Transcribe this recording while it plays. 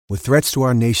With threats to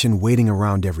our nation waiting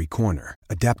around every corner,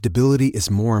 adaptability is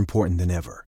more important than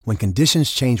ever. When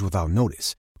conditions change without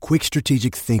notice, quick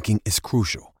strategic thinking is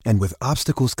crucial. And with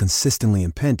obstacles consistently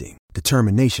impending,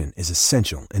 determination is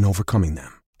essential in overcoming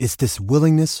them. It's this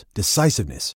willingness,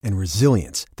 decisiveness, and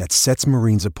resilience that sets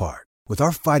Marines apart. With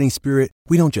our fighting spirit,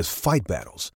 we don't just fight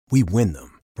battles, we win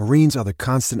them. Marines are the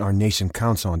constant our nation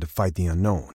counts on to fight the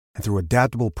unknown. And through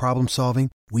adaptable problem solving,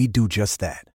 we do just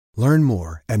that. Learn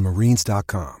more at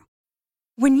marines.com.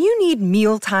 When you need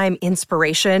mealtime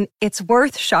inspiration, it's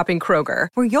worth shopping Kroger,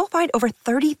 where you'll find over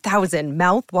 30,000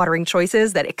 mouth-watering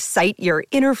choices that excite your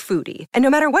inner foodie. And no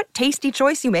matter what tasty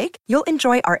choice you make, you'll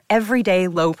enjoy our everyday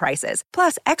low prices,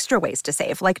 plus extra ways to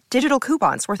save, like digital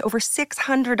coupons worth over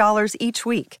 $600 each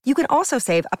week. You can also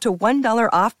save up to $1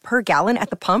 off per gallon at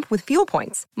the pump with fuel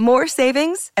points. More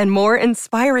savings and more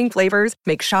inspiring flavors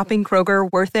make shopping Kroger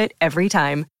worth it every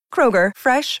time. Kroger,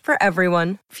 fresh for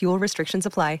everyone. Fuel restrictions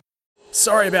apply.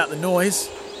 Sorry about the noise.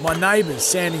 My neighbour's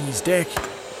sanding his deck.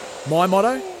 My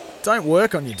motto? Don't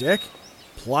work on your deck.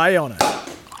 Play on it.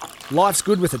 Life's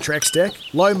good with a Trex deck.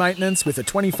 Low maintenance with a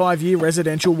 25-year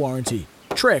residential warranty.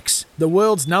 Trex, the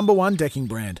world's #1 decking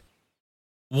brand.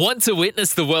 Want to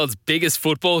witness the world's biggest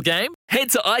football game? Head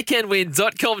to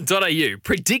iCanWin.com.au,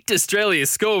 predict Australia's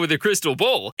score with a crystal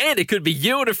ball, and it could be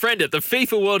you and a friend at the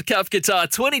FIFA World Cup Qatar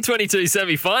 2022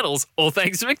 semi-finals, all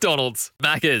thanks to McDonald's.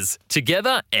 Maccas,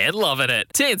 together and loving it.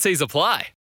 TNCs apply.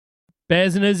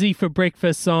 Baz and Izzy for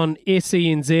breakfast on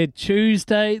SENZ,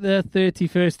 Tuesday the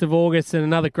 31st of August, and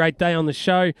another great day on the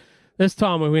show. This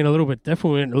time we went a little bit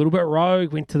different, we went a little bit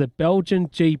rogue, went to the Belgian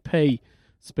GP.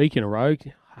 Speaking of rogue,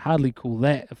 hardly call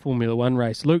that a Formula One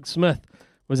race. Luke Smith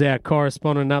was our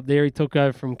correspondent up there. He took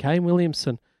over from Kane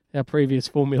Williamson, our previous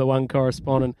Formula One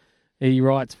correspondent. He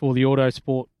writes for the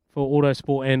Autosport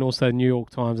and also New York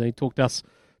Times, and he talked to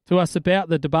us about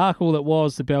the debacle that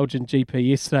was the Belgian GP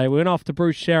yesterday. We went off to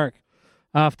Bruce Sherrick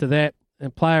after that,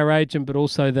 a player agent, but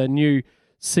also the new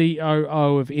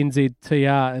COO of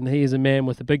NZTR, and he is a man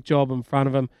with a big job in front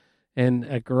of him and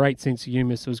a great sense of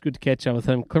humour, so it was good to catch up with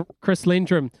him. Chris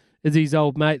Lendrum is his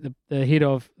old mate, the head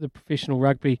of the professional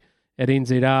rugby at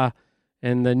NZR,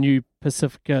 and the new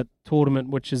Pacifica tournament,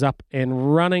 which is up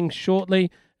and running shortly.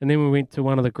 And then we went to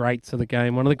one of the greats of the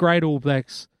game, one of the great All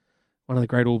Blacks, one of the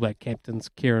great All Black captains,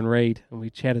 Kieran Reid, and we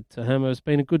chatted to him. It's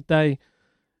been a good day,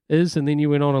 and then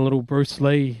you went on a little Bruce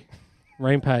Lee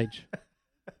rampage.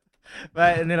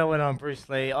 Mate, and then I went on Bruce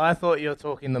Lee. I thought you were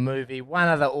talking the movie, one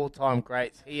of the all-time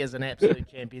greats. He is an absolute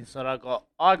champion, so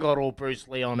I got all Bruce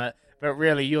Lee on it. But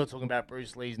really, you're talking about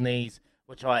Bruce Lee's knees,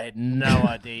 which I had no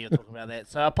idea you're talking about that.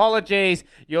 So apologies,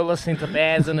 you're listening to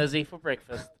Baz and Izzy for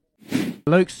breakfast.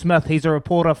 Luke Smith, he's a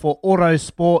reporter for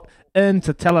Autosport, in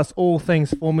to tell us all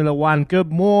things Formula One.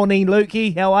 Good morning,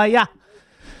 Lukey. How are ya?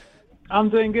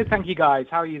 I'm doing good, thank you, guys.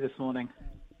 How are you this morning?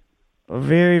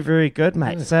 Very, very good,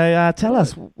 mate. So tell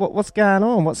us, what's going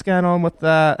on? What's going on with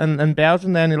in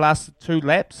Belgium? They only lasted 2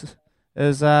 laps.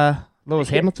 Lewis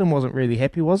Hamilton wasn't really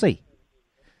happy, was he?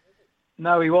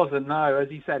 No, he wasn't. No,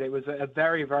 as you said, it was a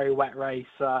very, very wet race.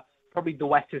 Probably the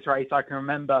wettest race I can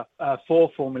remember for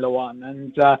Formula One.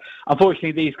 And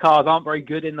unfortunately, these cars aren't very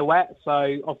good in the wet.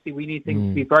 So obviously, we need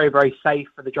things to be very, very safe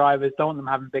for the drivers. Don't want them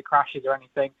having big crashes or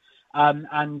anything.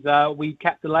 And we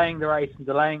kept delaying the race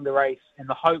in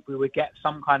the hope we would get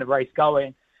some kind of race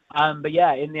going. But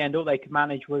yeah, in the end, all they could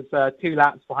manage was 2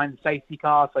 laps behind the safety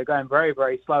car, so going very,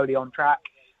 very slowly on track.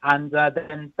 And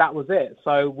then that was it.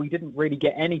 So we didn't really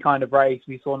get any kind of race.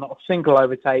 We saw not a single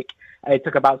overtake. It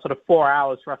took about sort of 4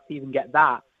 hours for us to even get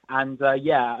that. And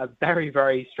a very,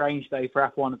 very strange day for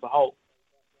F1 as a whole.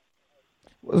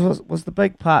 Was the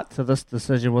big part to this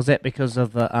decision, was that because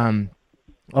of the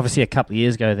obviously a couple of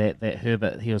years ago that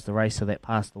Herbert, he was the racer that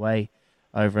passed away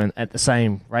over at the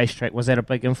same racetrack. Was that a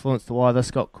big influence to why this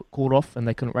got called off and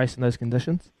they couldn't race in those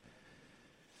conditions?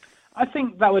 I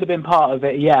think that would have been part of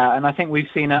it, yeah. And I think we've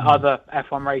seen at other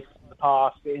F1 races in the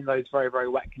past, in those very, very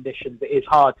wet conditions, it is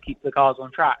hard to keep the cars on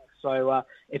track. So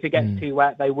if it gets too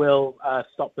wet, they will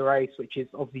stop the race, which is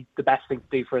obviously the best thing to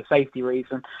do for a safety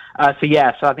reason. So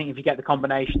I think if you get the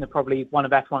combination of probably one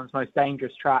of F1's most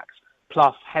dangerous tracks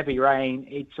plus heavy rain,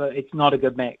 it's not a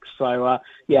good mix. So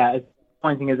as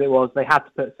disappointing as it was, they had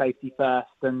to put safety first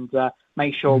and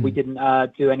make sure we didn't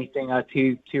do anything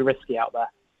too risky out there.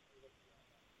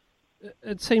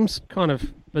 It seems kind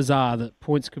of bizarre that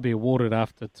points could be awarded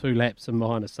after 2 laps and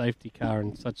behind a safety car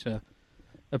in such a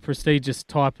prestigious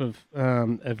type of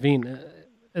event.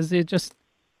 Is there just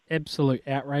absolute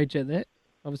outrage at that?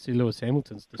 Obviously, Lewis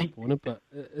Hamilton's disappointed, but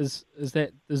is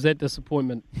that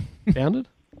disappointment founded?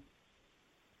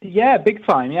 Yeah, big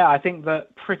time. Yeah, I think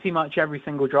that pretty much every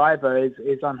single driver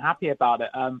is unhappy about it.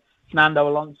 Fernando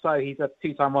Alonso, he's a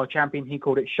two-time world champion. He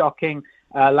called it shocking.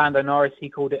 Lando Norris, he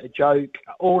called it a joke.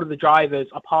 All of the drivers,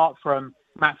 apart from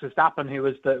Max Verstappen, who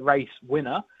was the race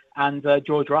winner, and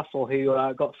George Russell, who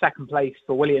got second place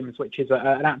for Williams, which is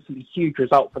an absolutely huge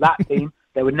result for that team.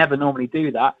 They would never normally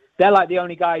do that. They're like the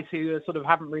only guys who sort of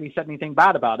haven't really said anything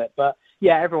bad about it. But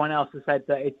yeah, everyone else has said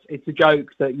that it's a joke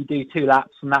that you do 2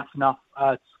 laps and that's enough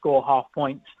to score half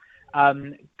points.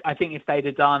 I think if they'd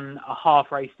have done a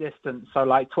half race distance, so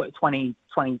like 20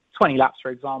 laps,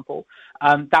 for example,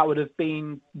 that would have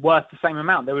been worth the same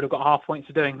amount. They would have got half points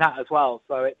for doing that as well.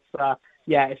 So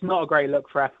it's not a great look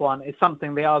for F1. It's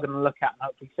something they are going to look at and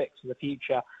hopefully fix for the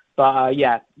future. But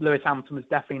Lewis Hamilton was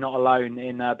definitely not alone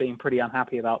in being pretty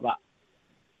unhappy about that.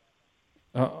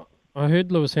 I heard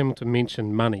Lewis Hamilton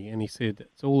mention money, and he said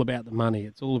it's all about the money.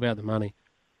 It's all about the money.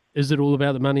 Is it all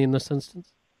about the money in this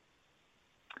instance?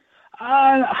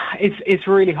 It's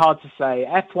really hard to say.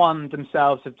 F1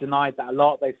 themselves have denied that a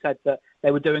lot. They've said that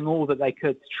they were doing all that they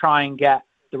could to try and get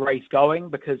the race going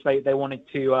because they wanted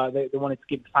to they wanted to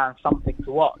give the fans something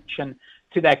to watch. And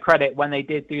to their credit, when they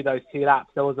did do those 2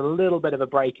 laps, there was a little bit of a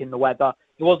break in the weather.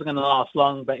 It wasn't going to last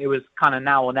long, but it was kind of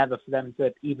now or never for them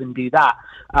to even do that.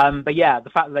 But yeah, the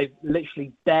fact that they've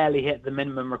literally barely hit the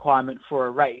minimum requirement for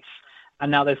a race. And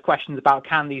now there's questions about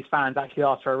can these fans actually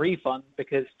ask for a refund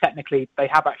because technically they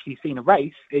have actually seen a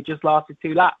race. It just lasted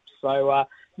 2 laps. So,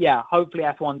 hopefully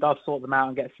F1 does sort them out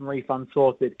and get some refunds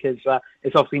sorted because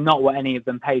it's obviously not what any of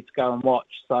them paid to go and watch.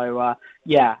 So,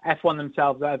 F1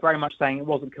 themselves are very much saying it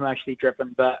wasn't commercially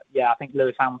driven. But, I think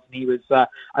Lewis Hamilton, he was,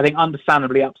 I think,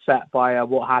 understandably upset by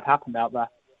what had happened out there.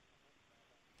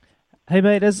 Hey,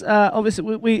 mate,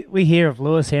 obviously we hear of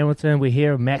Lewis Hamilton, we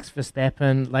hear of Max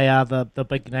Verstappen. They are the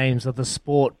big names of the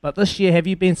sport. But this year, have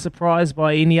you been surprised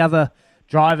by any other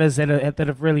drivers that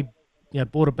have really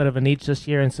brought a bit of an edge this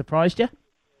year and surprised you?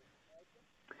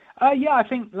 I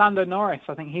think Lando Norris.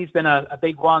 I think he's been a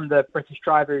big one, the British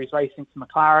driver who's racing for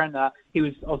McLaren. He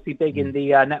was obviously big in the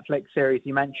Netflix series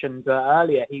you mentioned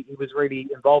earlier. He was really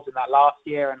involved in that last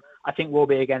year and I think will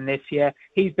be again this year.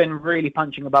 He's been really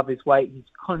punching above his weight. He's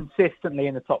consistently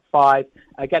in the top 5,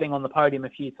 getting on the podium a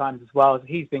few times as well. So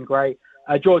he's been great.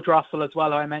 George Russell as well,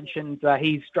 who I mentioned,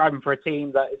 he's driving for a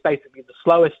team that is basically the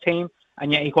slowest team.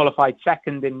 And yet he qualified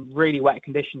second in really wet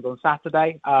conditions on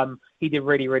Saturday. He did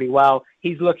really, really well.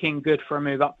 He's looking good for a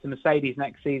move up to Mercedes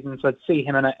next season, so to see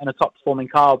him in a top-performing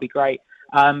car would be great.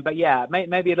 Maybe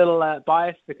a little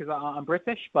biased because I'm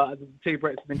British, but the 2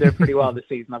 Brits have been doing pretty well this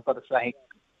season, I've got to say.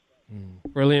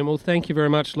 Brilliant. Well, thank you very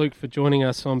much, Luke, for joining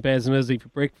us on Baz and Izzy for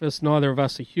breakfast. Neither of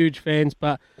us are huge fans,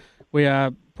 but we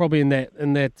are probably in that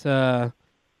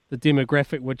the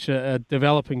demographic which are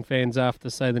developing fans after,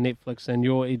 say, the Netflix, and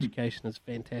your education is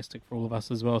fantastic for all of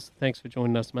us as well. So thanks for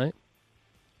joining us, mate.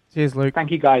 Cheers, Luke.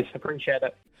 Thank you, guys. Appreciate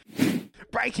it.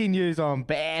 Breaking news on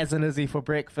Baz and Izzy for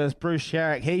breakfast. Bruce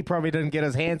Sherrick, he probably didn't get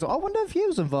his hands on. I wonder if he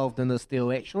was involved in this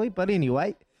deal, actually. But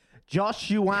anyway, Josh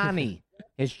Ioane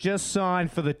has just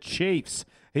signed for the Chiefs.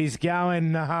 He's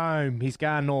going home. He's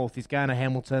going north. He's going to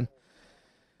Hamilton.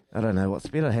 I don't know what's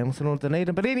better, Hamilton or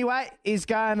Dunedin. But anyway, he's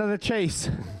going to the Chiefs.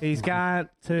 He's going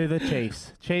to the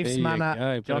Chiefs. Chiefs,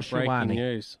 mana, Josh Ioane.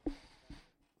 News.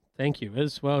 Thank you,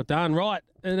 Iz. Well done. Right,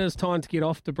 it is time to get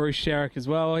off to Bruce Sherrick as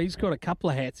well. He's got a couple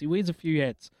of hats. He wears a few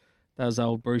hats, does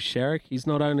old Bruce Sherrick. He's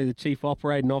not only the Chief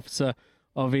Operating Officer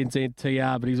of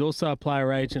NZTR, but he's also a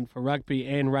player agent for rugby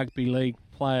and rugby league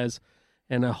players.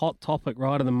 And a hot topic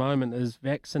right at the moment is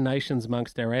vaccinations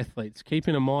amongst our athletes.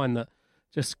 Keeping in mind that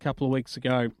just a couple of weeks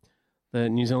ago, the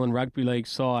New Zealand Rugby League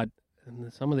side,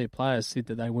 and some of their players said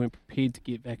that they weren't prepared to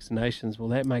get vaccinations. Well,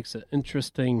 that makes an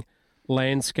interesting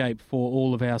landscape for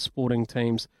all of our sporting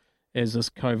teams as this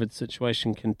COVID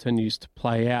situation continues to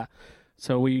play out.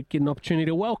 So we get an opportunity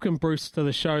to welcome Bruce to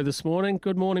the show this morning.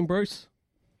 Good morning, Bruce.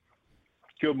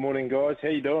 Good morning, guys. How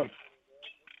you doing?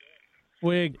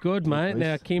 We're good, mate.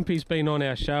 Now, Kempy's been on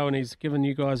our show and he's given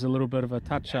you guys a little bit of a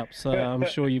touch-up, so I'm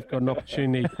sure you've got an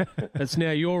opportunity. It's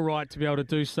now your right to be able to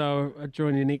do so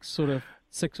during the next sort of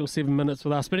 6 or 7 minutes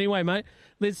with us. But anyway, mate,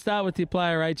 let's start with your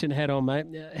player agent hat on, mate.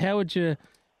 How would you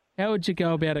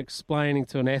go about explaining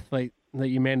to an athlete that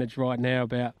you manage right now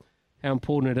about how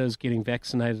important it is getting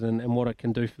vaccinated and what it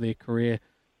can do for their career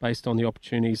based on the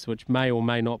opportunities which may or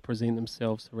may not present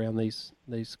themselves around these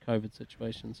COVID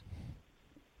situations?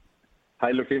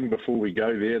 Hey, look, even before we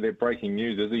go there, they're breaking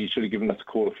news, is it? You should have given us a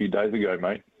call a few days ago,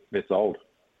 mate. That's old.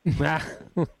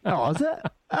 Oh, is it?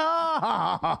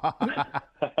 Oh.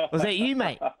 Was that you,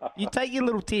 mate? You take your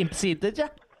little 10%, did you?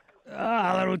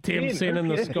 A little 10% in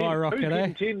the skyrocket, Who's eh?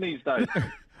 getting 10 these days?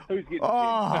 Who's getting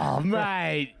Oh,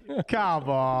 mate, come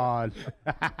on.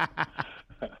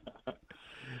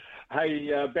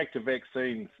 Hey, back to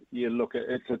vaccines. Yeah, look,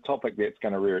 it's a topic that's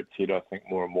going to rear its head, I think,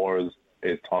 more and more as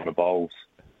time evolves.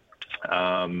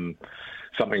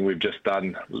 Something we've just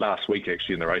done last week,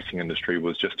 actually, in the racing industry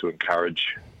was just to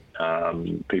encourage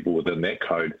people within that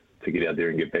code to get out there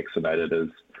and get vaccinated. As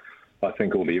I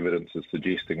think all the evidence is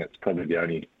suggesting it's probably the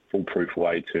only foolproof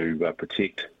way to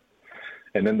protect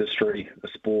an industry, a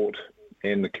sport,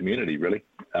 and the community, really.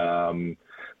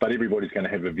 But everybody's going to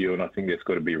have a view, and I think that's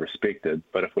got to be respected.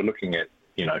 But if we're looking at,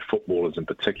 footballers in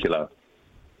particular,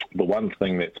 the one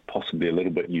thing that's possibly a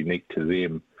little bit unique to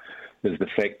them is the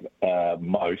fact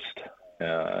most,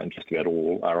 and just about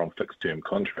all, are on fixed-term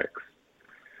contracts.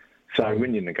 So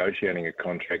when you're negotiating a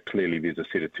contract, clearly there's a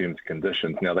set of terms and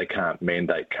conditions. Now, they can't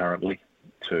mandate currently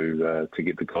to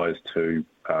get the guys to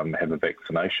have a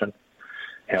vaccination.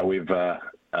 However,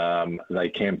 they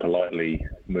can politely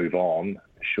move on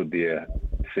should there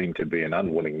seem to be an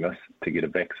unwillingness to get a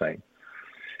vaccine.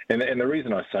 And the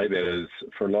reason I say that is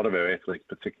for a lot of our athletes,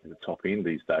 particularly the top end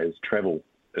these days, travel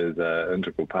is an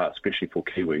integral part, especially for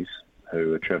Kiwis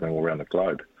who are travelling all around the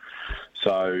globe.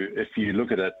 So if you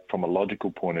look at it from a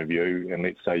logical point of view, and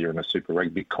let's say you're in a Super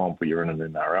Rugby comp or you're in an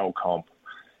NRL comp,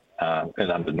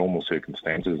 and under normal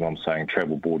circumstances, and I'm saying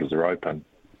travel borders are open,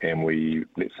 and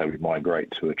let's say we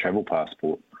migrate to a travel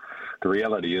passport, the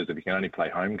reality is if you can only play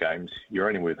home games, you're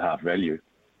only worth half value.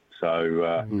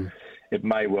 So it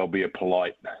may well be a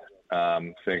polite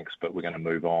thanks, but we're going to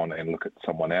move on and look at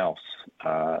someone else.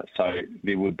 So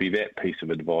there would be that piece of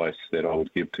advice that I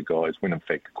would give to guys when in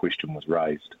fact the question was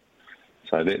raised.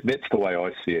 So that's the way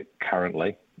I see it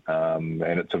currently, and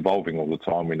it's evolving all the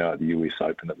time. We know at the US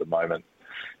Open at the moment,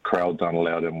 crowds aren't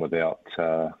allowed in without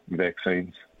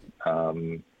vaccines.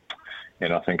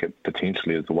 And I think it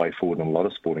potentially is the way forward in a lot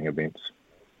of sporting events.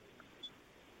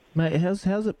 Mate, how's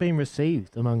it been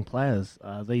received among players,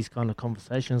 these kind of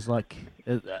conversations? Like,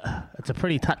 it's a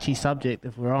pretty touchy subject,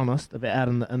 if we're honest, about out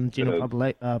in the general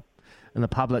public, in the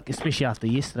public, especially after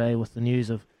yesterday with the news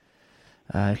of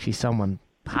actually someone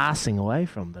passing away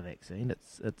from the vaccine.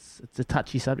 It's a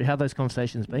touchy subject. How have those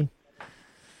conversations been?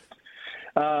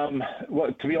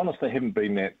 Well, to be honest, they haven't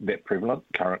been that prevalent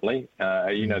currently.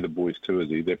 The boys too,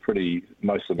 Izzy.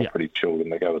 Most of them are pretty chilled and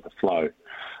they go with the flow.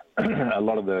 A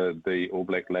lot of the All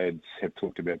Black lads have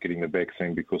talked about getting the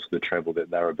vaccine because of the travel that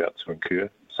they're about to incur.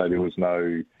 So there was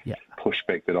no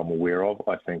pushback that I'm aware of.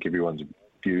 I think everyone's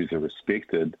views are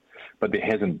respected, but there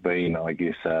hasn't been, I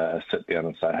guess, a sit down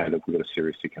and say, hey, look, we've got to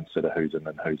seriously consider who's in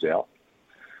and who's out.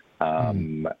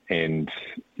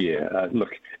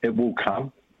 Look, it will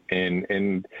come. And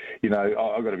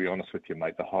I've got to be honest with you,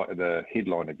 mate, the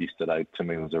headline of yesterday to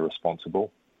me was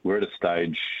irresponsible. We're at a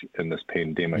stage in this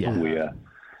pandemic where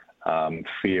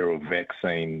fear of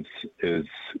vaccines is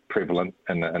prevalent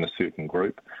in a certain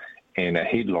group, and a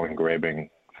headline-grabbing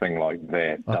thing like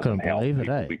that doesn't help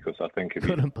people because I think if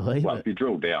you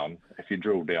drill down,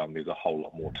 there's a whole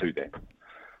lot more to that.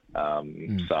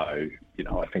 So,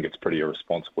 I think it's pretty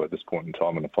irresponsible at this point in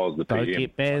time, and if I was the PM... Don't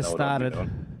get Bears started.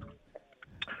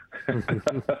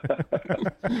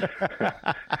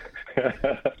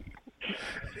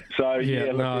 So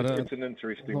it's an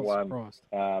interesting one,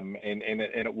 and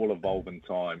it will evolve in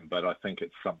time. But I think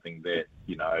it's something that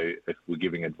if we're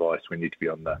giving advice, we need to be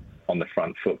on the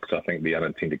front foot, because I think the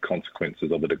unintended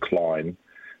consequences of a decline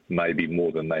may be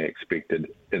more than they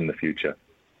expected in the future.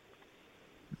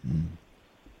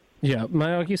 Yeah,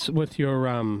 mate. I guess with your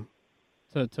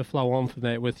to flow on from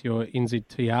that, with your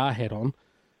NZTR hat on.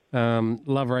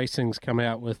 Love Racing's come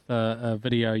out with a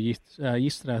video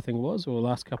yesterday, I think it was, or the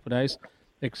last couple of days,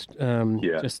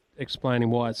 just explaining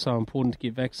why it's so important to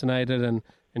get vaccinated and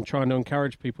trying to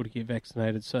encourage people to get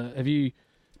vaccinated. So have you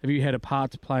had a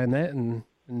part to play in that, and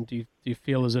do you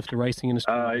feel as if the racing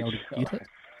industry will be able to get it?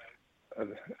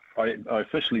 I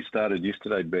officially started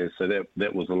yesterday, Bear, so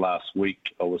that was the last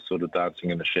week. I was sort of dancing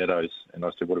in the shadows, and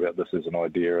I said, what about this as an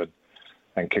idea?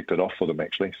 And kicked it off for them,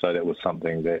 actually. So that was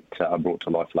something that I brought to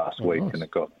life last week, and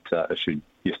it got issued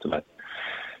yesterday.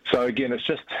 So again, it's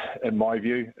just, in my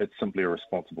view, it's simply a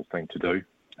responsible thing to do.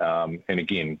 And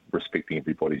again, respecting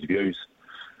everybody's views.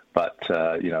 But,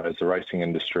 as the racing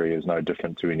industry is no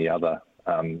different to any other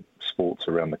sports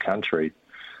around the country,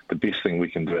 the best thing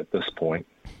we can do at this point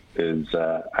is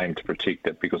aim to protect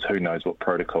it, because who knows what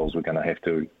protocols we're going to have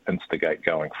to instigate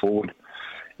going forward.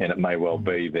 And it may well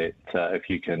be that if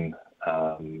you can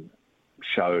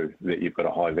show that you've got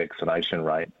a high vaccination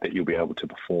rate, that you'll be able to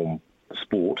perform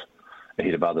sport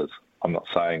ahead of others. I'm not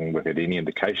saying we've had any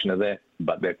indication of that,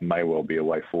 but that may well be a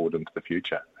way forward into the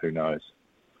future. Who knows?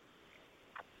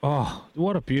 Oh,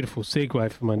 what a beautiful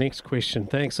segue for my next question.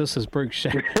 Thanks. This is Bruce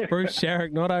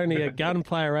Sharrock, not only a gun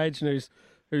player agent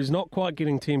who's not quite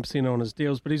getting 10% on his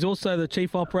deals, but he's also the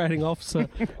Chief Operating Officer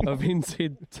of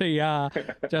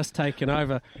NZTR, just taken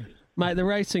over. Mate, the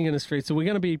racing industry, so we're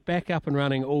going to be back up and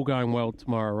running, all going well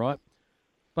tomorrow, right?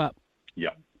 But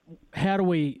how do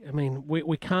we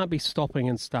can't be stopping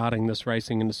and starting this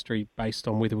racing industry based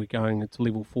on whether we're going into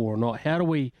level 4 or not. How do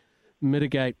we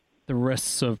mitigate the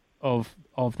risks of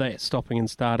that stopping and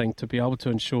starting to be able to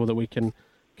ensure that we can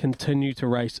continue to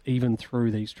race even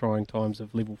through these trying times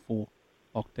of level 4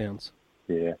 lockdowns?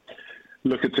 Yeah.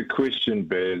 Look, it's a question,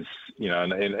 Baz,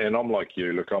 and I'm like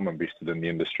you. Look, I'm invested in the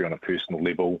industry on a personal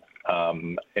level,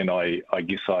 and I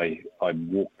guess I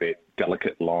walk that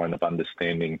delicate line of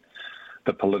understanding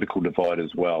the political divide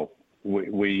as well.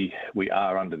 We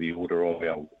are under the order of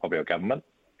our government,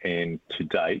 and to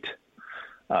date,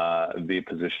 their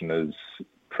position is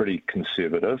pretty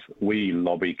conservative. We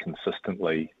lobby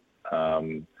consistently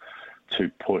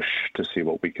to push to see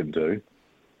what we can do.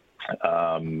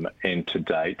 And to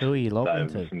date, who are you lobbying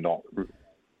to? Not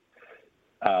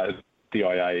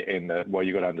DIA, and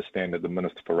you've got to understand that the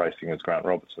Minister for Racing is Grant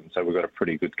Robertson, so we've got a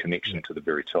pretty good connection to the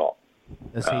very top.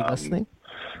 Is he listening?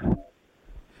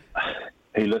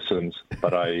 He listens,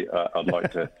 but I'd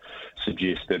like to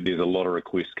suggest that there's a lot of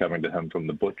requests coming to him from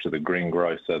the butcher, the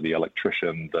greengrocer, the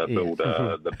electrician, the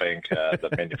builder, the banker, the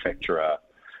manufacturer.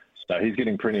 So he's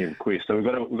getting plenty of requests. So we've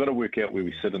got to work out where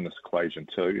we sit in this equation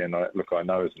too. And I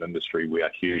know as an industry we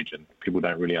are huge, and people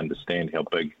don't really understand how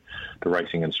big the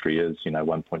racing industry is.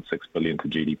 1.6 billion to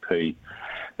GDP,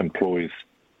 employs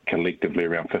collectively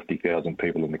around 50,000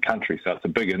 people in the country. So it's a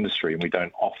big industry, and we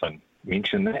don't often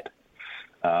mention that.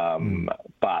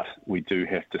 But we do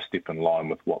have to step in line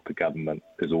with what the government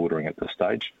is ordering at this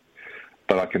stage.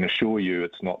 But I can assure you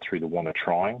it's not through the want of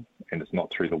trying, and it's not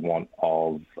through the want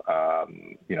of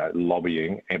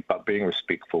lobbying, but being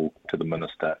respectful to the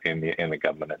minister and the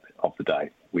government of the day.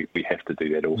 We have to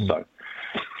do that also.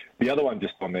 The other one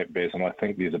just on that, Baz, and I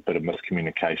think there's a bit of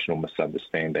miscommunication or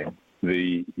misunderstanding.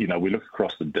 We look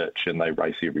across the ditch and they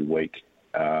race every week,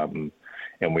 and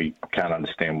we can't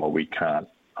understand why we can't.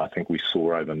 I think we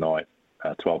saw overnight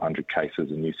 1,200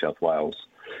 cases in New South Wales.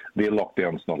 Their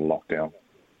lockdown's not a lockdown.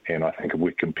 And I think if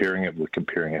we're comparing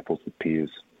apples with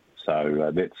pears.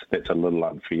 So that's a little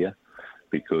unfair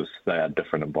because they are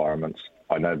different environments.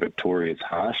 I know Victoria is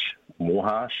more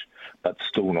harsh, but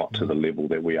still not to the level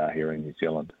that we are here in New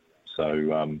Zealand.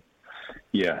 So,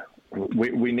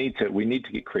 we need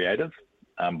to get creative,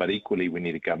 but equally we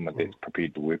need a government that's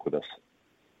prepared to work with us.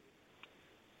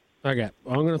 Okay,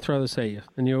 I'm going to throw this at you,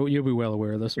 and you'll be well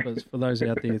aware of this, but for those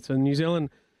out there, so in New Zealand,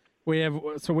 we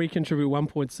contribute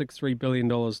 $1.63 billion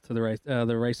to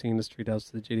the racing industry does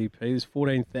to the GDP. There's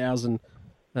 14,000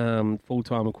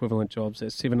 full-time equivalent jobs.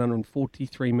 That's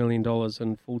 $743 million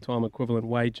in full-time equivalent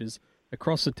wages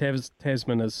across the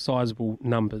Tasman as sizable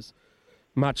numbers,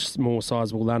 much more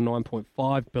sizable than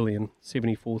 9.5 billion,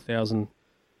 74,000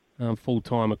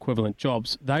 full-time equivalent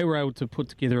jobs. They were able to put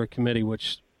together a committee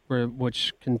which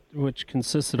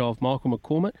consisted of Michael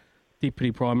McCormack,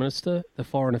 Deputy Prime Minister, the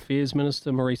Foreign Affairs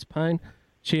Minister, Maurice Payne,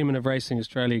 Chairman of Racing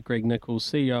Australia, Greg Nichols,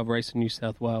 CEO of Racing New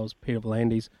South Wales, Peter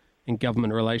V'landys, and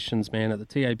Government Relations Man at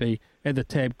the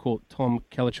TAB Court, Tom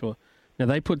Calichur. Now,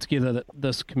 they put together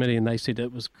this committee and they said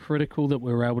it was critical that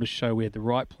we were able to show we had the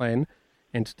right plan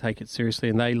and to take it seriously,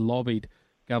 and they lobbied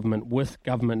government with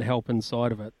government help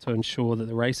inside of it to ensure that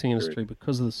the racing industry,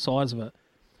 because of the size of it,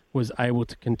 was able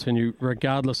to continue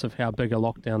regardless of how big a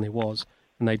lockdown there was.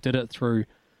 And they did it through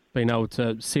being able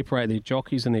to separate their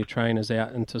jockeys and their trainers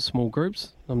out into small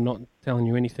groups. I'm not telling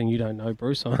you anything you don't know,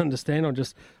 Bruce. I understand. I'm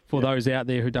just for those out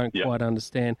there who don't quite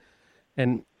understand.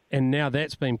 And now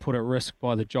that's been put at risk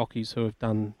by the jockeys who have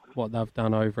done what they've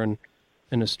done over in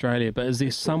Australia. But is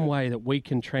there some way that we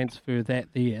can transfer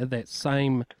that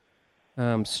same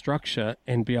structure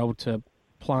and be able to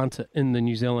plant it in the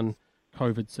New Zealand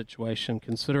COVID situation,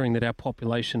 considering that our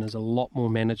population is a lot more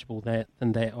manageable than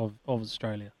that of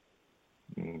Australia?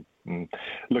 Mm-hmm.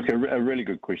 Look, a really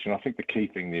good question. I think the key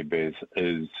thing there, Bez,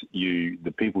 is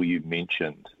the people you've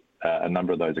mentioned, a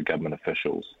number of those are government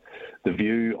officials. The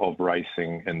view of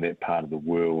racing in that part of the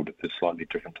world is slightly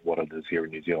different to what it is here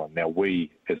in New Zealand. Now,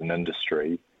 we as an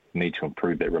industry need to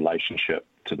improve that relationship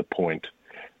to the point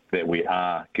that we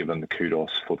are given the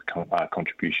kudos for the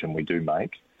contribution we do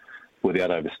make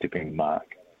without overstepping the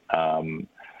mark.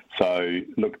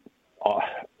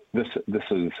 This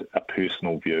is a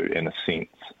personal view in a sense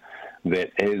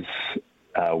that as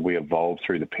we evolve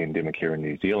through the pandemic here in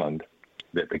New Zealand,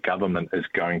 that the government is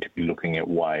going to be looking at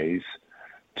ways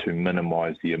to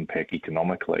minimise the impact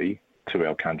economically to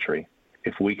our country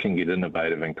if we can get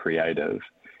innovative and creative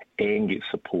and get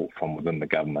support from within the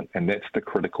government. And that's the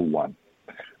critical one.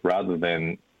 Rather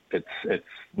than it's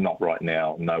not right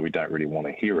now, no, we don't really want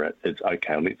to hear it. It's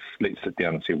okay, let's sit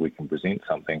down and see if we can present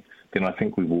something. Then I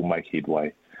think we will make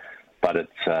headway. But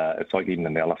it's like eating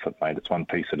an elephant, mate. It's one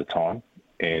piece at a time.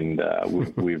 And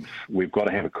we've got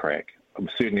to have a crack. I'm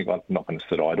certainly not going to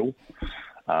sit idle.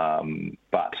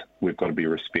 But we've got to be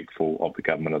respectful of the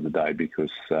government of the day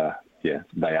because,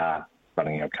 they are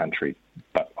running our country.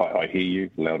 But I hear you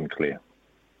loud and clear.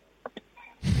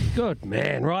 Good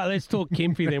man. Right, let's talk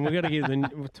Kempy then. We've got to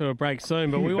get to a break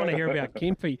soon, but we want to hear about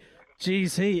Kempy.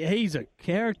 Jeez, he's a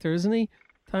character, isn't he?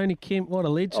 Tony Kemp, what a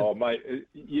legend. Oh, mate,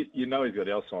 you know he's got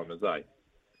Alzheimer's, eh?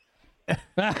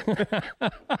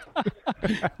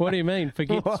 What do you mean?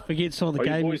 Forgets all the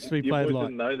games we played like. I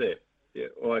didn't know that. Yeah,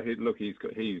 well, he's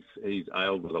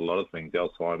ailed with a lot of things.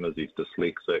 Alzheimer's, he's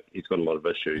dyslexic, he's got a lot of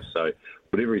issues. So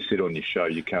whatever he said on your show,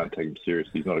 you can't take him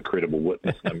seriously. He's not a credible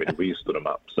witness, no matter where you stood him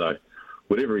up. So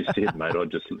whatever he said, mate,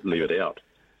 I'd just leave it out.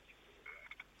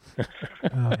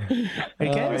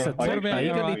 Okay, so what about you?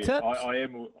 Got any tips? I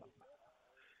am.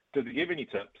 Did he give any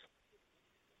tips?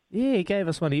 Yeah, he gave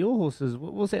us one of your horses.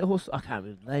 What was that horse? I can't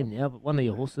remember the name now, but one of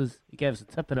your horses, he gave us a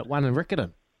tip and it won in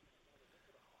Riccarton.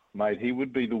 Mate, he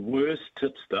would be the worst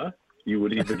tipster you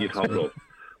would ever get hold of.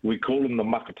 We call him the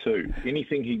muckatoo.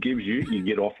 Anything he gives you, you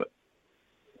get off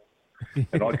it.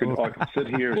 And I could sit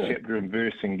here in chapter and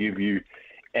verse and give you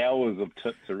hours of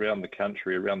tips around the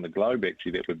country, around the globe,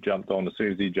 actually, that we've jumped on. As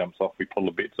soon as he jumps off, we pull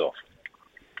the bets off.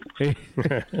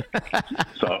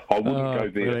 So I wouldn't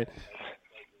go there.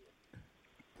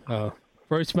 Oh,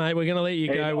 Bruce, mate, we're going to let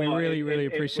you go. We really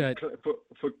appreciate it.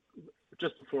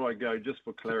 Just before I go, just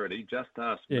for clarity, Just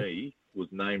Ask Me was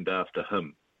named after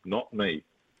him, not me.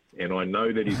 And I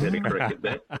know that he's had a crack at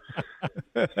that.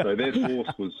 So that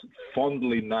horse was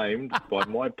fondly named by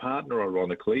my partner,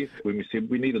 ironically, when we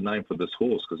said, we need a name for this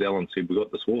horse, because Alan said, we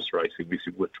got this horse racing. We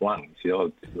said, which one? He said,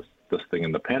 oh, this thing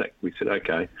in the paddock. We said,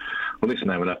 okay, well, let's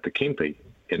name it after Kempy.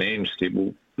 And Ange said,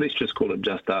 well, let's just call it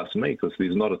Just Ask Me, because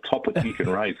there's not a topic you can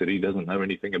raise that he doesn't know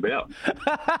anything about.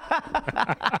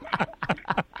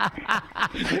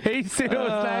 He said it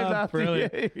was named after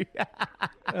you.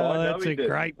 That's a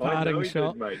great parting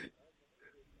shot. Did, mate.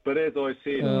 But as I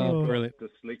said, he's got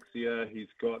dyslexia,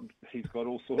 he's got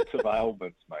all sorts of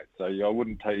ailments, mate. So I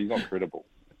wouldn't tell you, he's not credible.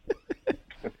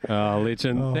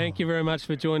 Legend. Thank you very much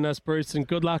for joining us, Bruce, and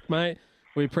good luck, mate.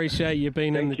 We appreciate you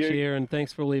being in the chair, and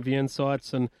thanks for all of your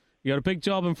insights. And you got a big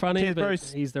job in front of you, but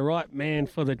Bruce. He's the right man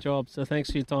for the job. So thanks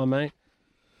for your time, mate.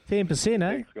 10%, eh?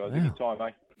 Thanks, guys. Anytime,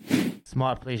 mate. It's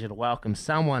my pleasure to welcome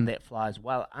someone that flies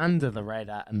well under the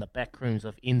radar in the back rooms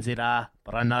of NZR,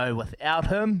 but I know without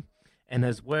him and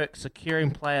his work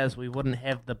securing players, we wouldn't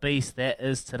have the beast that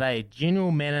is today. General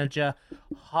Manager,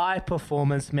 High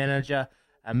Performance Manager,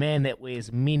 a man that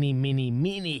wears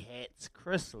many hats,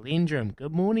 Chris Lendrum.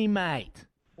 Good morning, mate.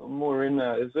 Morning,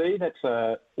 Z. That's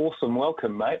an awesome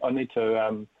welcome, mate. I need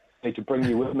to bring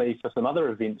you with me for some other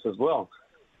events as well.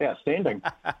 Outstanding.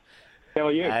 How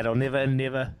are you? Mate, I'll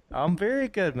never. I'm very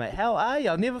good, mate. How are you?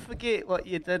 I'll never forget what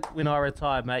you did when I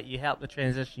retired, mate. You helped the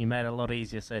transition. You made it a lot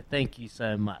easier, so thank you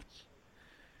so much.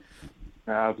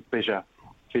 Pleasure.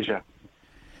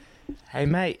 Hey,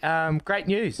 mate, great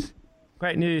news.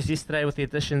 Great news yesterday with the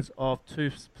additions of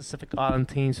two Pacific Island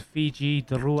teams, Fiji,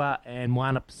 Dirua, and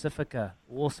Moana Pacifica.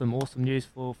 Awesome news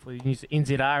for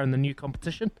NZR in the new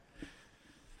competition.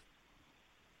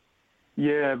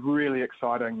 Yeah, really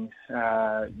exciting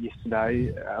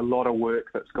yesterday. A lot of work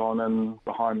that's gone in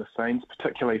behind the scenes,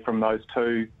 particularly from those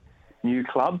two new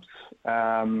clubs.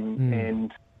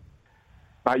 And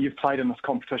you've played in this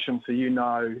competition, so you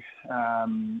know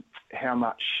how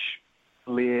much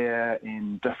flair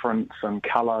and difference and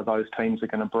colour those teams are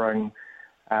going to bring.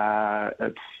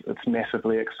 It's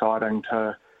massively exciting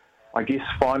to, I guess,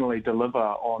 finally deliver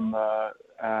on the.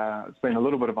 It's been a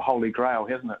little bit of a holy grail,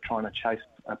 hasn't it, trying to chase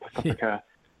a Pacifica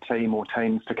team or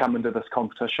teams to come into this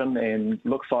competition, and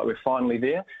looks like we're finally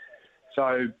there.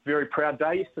 So, very proud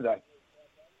day yesterday.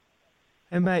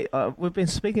 And mate, we've been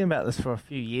speaking about this for a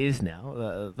few years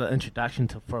now, the introduction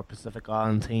for a Pacific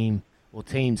Island team or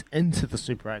teams into the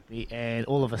Super Rugby, and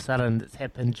all of a sudden it's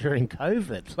happened during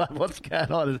COVID. Like, what's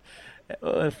going on?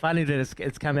 It's funny that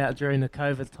it's come out during the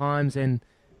COVID times, and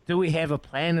do we have a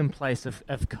plan in place if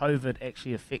COVID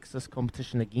actually affects this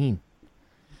competition again?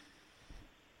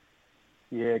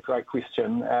 Yeah, great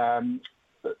question.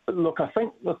 Look, I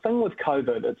think the thing with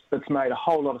COVID, it's made a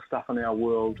whole lot of stuff in our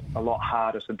world a lot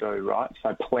harder to do, right?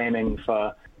 So planning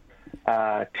for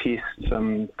tests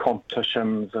and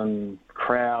competitions and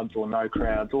crowds or no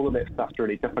crowds, all of that stuff's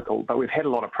really difficult. But we've had a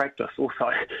lot of practice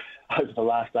also over the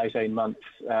last 18 months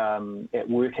at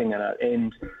working in it.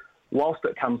 And whilst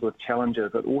it comes with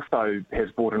challenges, it also has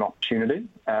brought an opportunity.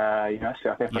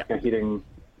 South Africa heading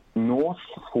north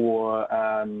for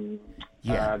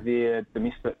their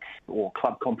domestic or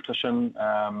club competition.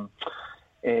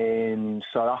 And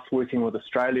so us working with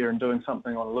Australia and doing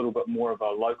something on a little bit more of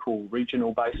a local,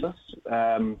 regional basis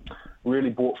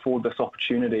really brought forward this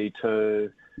opportunity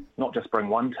to not just bring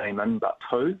one team in, but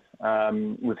two.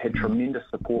 We've had tremendous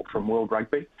support from World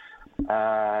Rugby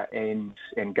and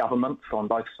governments on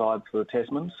both sides of the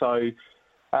Tasman. So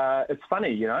it's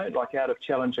funny, like out of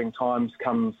challenging times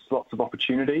comes lots of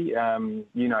opportunity.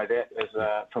 That as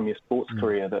from your sports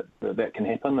career that can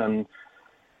happen, and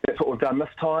that's what we've done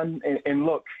this time. And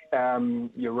look,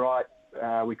 you're right.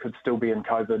 We could still be in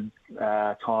COVID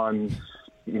times,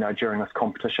 during this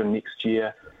competition next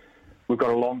year. We've got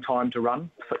a long time to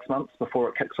run, 6 months before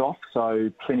it kicks off,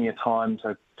 so plenty of time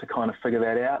to kind of figure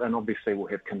that out. And obviously we'll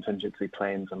have contingency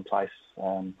plans in place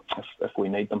if we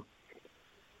need them.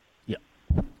 Yeah.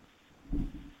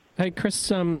 Hey,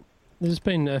 Chris, there's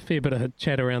been a fair bit of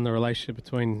chat around the relationship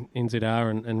between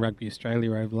NZR and Rugby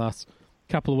Australia over the last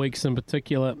couple of weeks in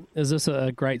particular. Is this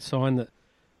a great sign that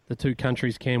the two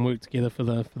countries can work together for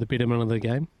the betterment of the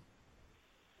game?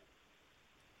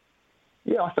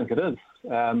 Yeah, I think it is.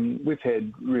 We've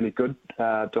had really good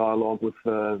dialogue with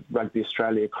the Rugby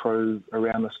Australia crew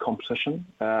around this competition.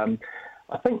 I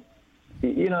think,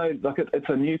 it's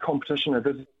a new competition.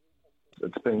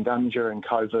 It's been done during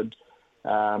COVID.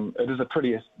 It is a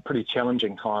pretty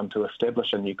challenging time to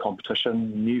establish a new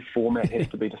competition. New format has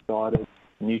to be decided,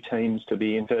 new teams to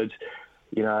be entered,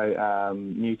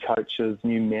 new coaches,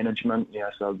 new management.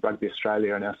 So Rugby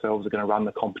Australia and ourselves are going to run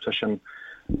the competition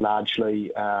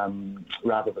largely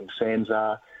rather than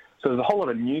SANZAAR. So there's a whole lot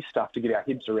of new stuff to get our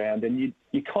heads around, and you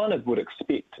kind of would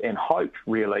expect and hope,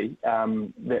 really,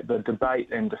 that the debate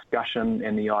and discussion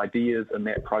and the ideas in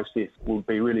that process will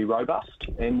be really robust,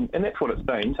 and that's what it's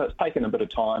been. So it's taken a bit of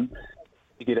time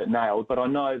to get it nailed, but I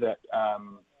know that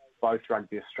both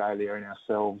Rugby Australia and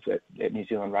ourselves at New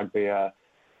Zealand Rugby are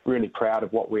really proud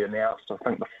of what we announced. I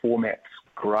think the format's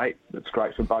great. It's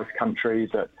great for both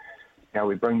countries.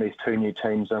 We bring these two new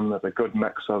teams in. There's a good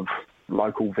mix of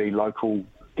local v local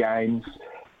games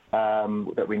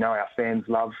that we know our fans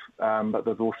love, but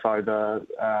there's also the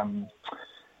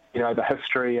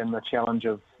history and the challenge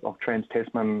of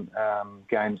Trans-Tasman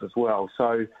games as well.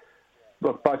 So,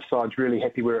 look, both sides really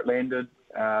happy where it landed,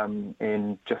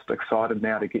 and just excited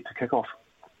now to get to kick off.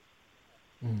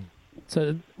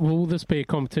 So will this be a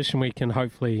competition we can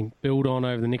hopefully build on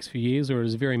over the next few years, or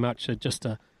is it very much just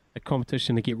a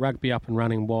competition to get rugby up and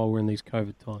running while we're in these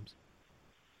COVID times?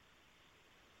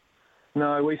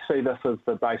 No, we see this as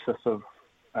the basis of,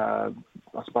 I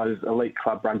suppose, elite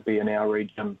club rugby in our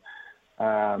region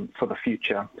for the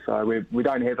future. So we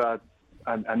don't have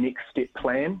a next step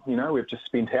plan. We've just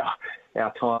spent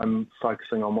our time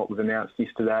focusing on what was announced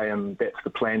yesterday, and that's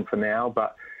the plan for now.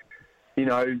 But,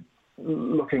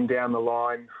 looking down the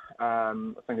line, I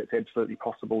think it's absolutely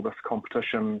possible this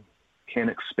competition can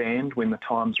expand when the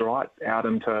time's right out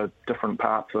into different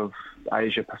parts of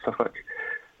Asia Pacific,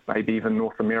 maybe even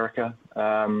North America.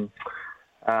 But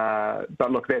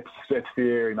look, that's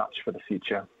very much for the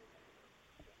future.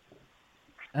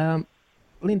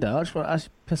 Linda, I just want to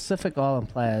ask, Pacific Island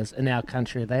players in our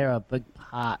country, they are a big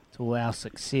part to our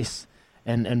success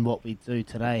in what we do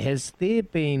today. Has there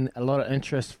been a lot of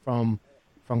interest from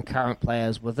current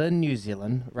players within New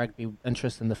Zealand rugby,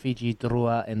 interest in the Fiji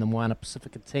Drua and the Moana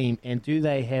Pacifica team, and do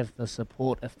they have the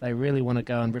support if they really want to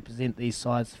go and represent these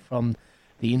sides from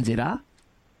the NZR?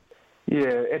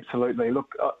 Yeah, absolutely.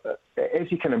 Look, as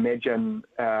you can imagine,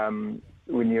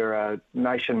 when you're a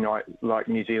nation like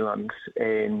New Zealand,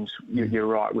 and you're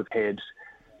right, we've had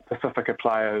Pacifica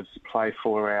players play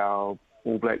for our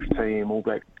All Blacks team, All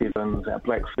Black Sevens, our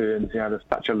Black Ferns, there's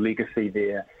such a legacy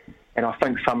there. And I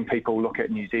think some people look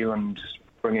at New Zealand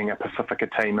bringing a Pacifica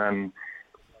team in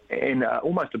and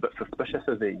almost a bit suspicious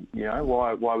of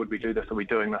why would we do this? Are we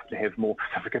doing this to have more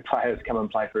Pacifica players come and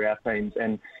play for our teams?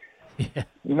 And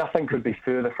nothing could be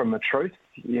further from the truth,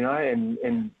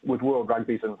 and with World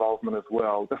Rugby's involvement as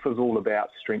well, this is all about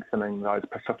strengthening those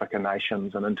Pacifica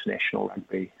nations and international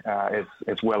rugby,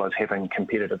 as well as having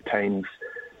competitive teams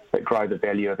that grow the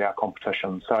value of our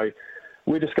competition. So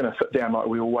we're just going to sit down like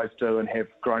we always do and have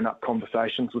grown-up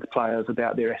conversations with players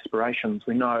about their aspirations.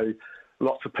 We know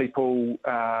lots of people,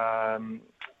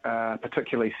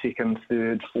 particularly second,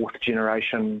 third, fourth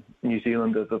generation New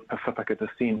Zealanders of Pacifica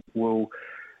descent, will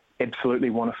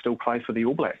absolutely want to still play for the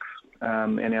All Blacks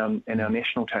and our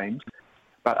national teams.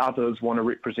 but others want to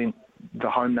represent the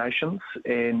home nations,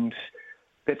 and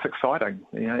that's exciting.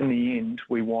 In the end,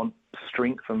 we want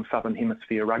strength in Southern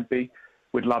Hemisphere rugby.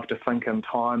 We'd love to think in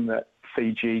time that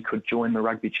Fiji could join the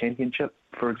Rugby Championship,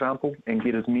 for example, and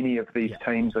get as many of these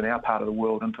teams in our part of the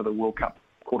world into the World Cup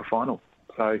quarterfinal.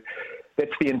 So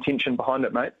that's the intention behind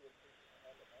it, mate.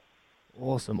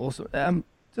 Awesome.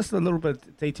 Just a little bit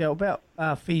of detail about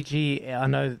Fiji. I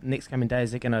know the next coming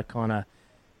days they're going to kind of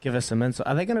give us some insight.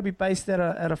 Are they going to be based out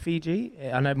of Fiji?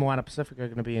 I know Moana Pacifica are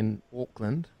going to be in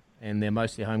Auckland, and they're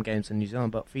mostly home games in New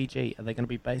Zealand, but Fiji, are they going to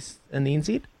be based in the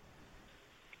NZ?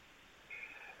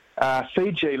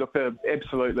 Fiji, look,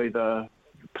 absolutely the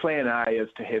plan A is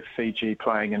to have Fiji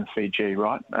playing in Fiji,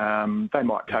 right? They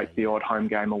might take the odd home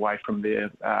game away from there,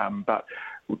 but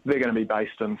they're going to be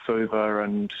based in Suva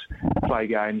and play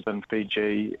games in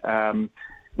Fiji.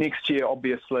 Next year,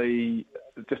 obviously,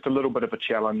 just a little bit of a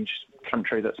challenge.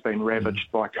 Country that's been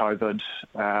ravaged by COVID,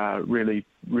 really,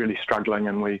 really struggling,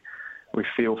 and we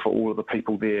feel for all of the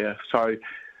people there. So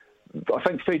I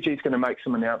think Fiji's going to make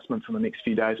some announcements in the next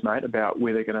few days, mate, about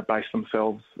where they're going to base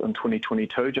themselves in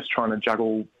 2022, just trying to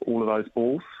juggle all of those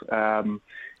balls,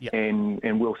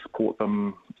 and we'll support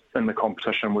them in the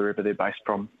competition wherever they're based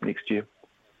from next year.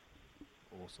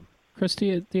 Awesome. Chris,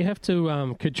 do you have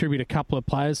to contribute a couple of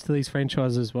players to these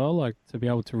franchises as well, like to be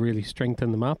able to really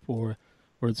strengthen them up, or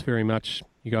it's very much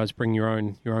you guys bring your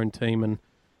own team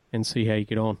and see how you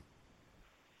get on?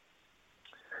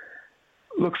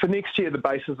 Look, for next year, the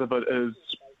basis of it is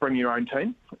bring your own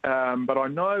team. But I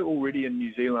know already in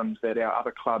New Zealand that our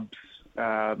other clubs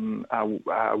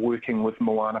are working with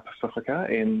Moana Pacifica,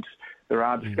 and there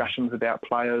are discussions about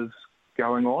players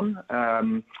going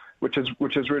on, which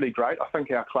is really great. I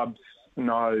think our clubs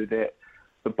know that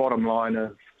the bottom line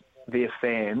is their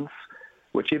fans,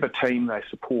 whichever team they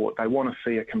support, they want to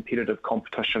see a competitive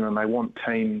competition and they want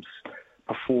teams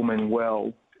performing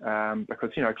well.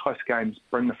 Because, close games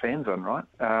bring the fans in, right?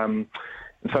 And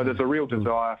so there's a real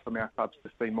desire from our clubs to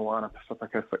see Moana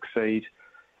Pacifica succeed.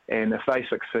 And if they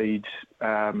succeed,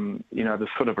 there's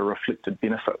sort of a reflected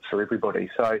benefit for everybody.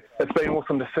 So it's been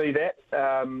awesome to see that.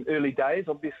 Early days,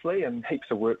 obviously, and heaps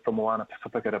of work from Moana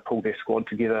Pacifica to pull their squad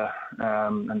together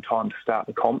in time to start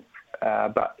the comp.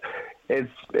 But as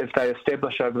they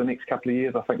establish over the next couple of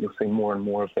years, I think you'll see more and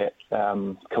more of that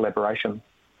collaboration.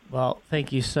 Well,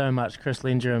 thank you so much, Chris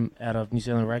Lindrum out of New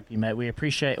Zealand Rugby, mate. We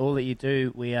appreciate all that you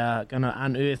do. We are going to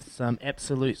unearth some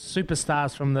absolute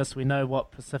superstars from this. We know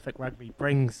what Pacific Rugby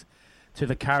brings to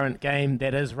the current game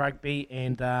that is rugby,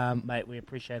 and, mate, we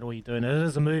appreciate all you're doing. It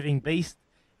is a moving beast,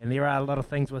 and there are a lot of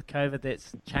things with COVID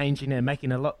that's changing and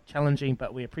making it a lot challenging,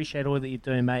 but we appreciate all that you're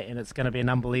doing, mate, and it's going to be an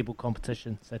unbelievable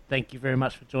competition. So thank you very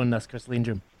much for joining us, Chris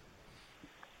Lindrum.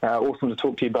 Awesome to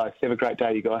talk to you both. Have a great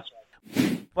day, you guys.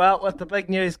 Well, with the big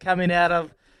news coming out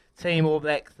of Team All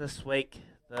Blacks this week,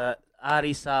 that Ardie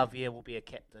Savea will be a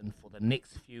captain for the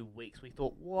next few weeks, we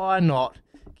thought, why not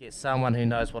get someone who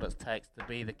knows what it takes to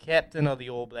be the captain of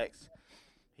the All Blacks?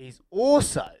 He's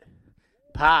also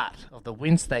part of the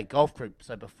Wednesday Golf Group.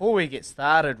 So before we get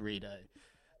started, Rito,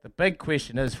 the big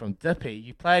question is from Dippy.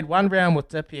 You played one round with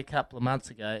Dippy a couple of months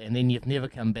ago, and then you've never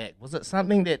come back. Was it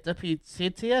something that Dippy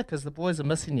said to you? Because the boys are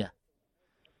missing you.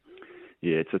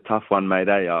 Yeah, it's a tough one, mate.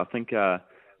 I think I'm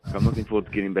looking forward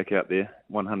to getting back out there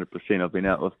 100%. I've been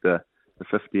out with the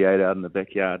 58 out in the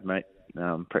backyard, mate,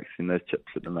 practicing those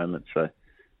chips at the moment. So,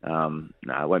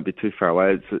 it won't be too far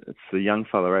away. It's the young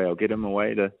fella, I'll get him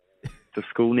away to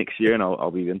school next year and I'll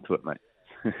be into it,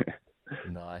 mate.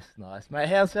 Nice. Mate,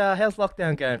 how's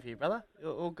lockdown going for you, brother?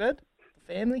 All good?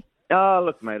 Family?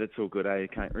 Look, mate, it's all good, You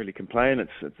can't really complain.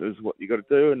 It's what you got to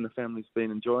do, and the family's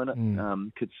been enjoying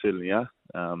it. Kids certainly are.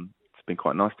 It's been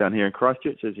quite nice down here in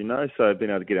Christchurch, as you know, so I've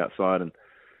been able to get outside and,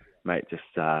 mate, just,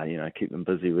 keep them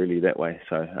busy really that way.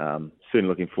 So soon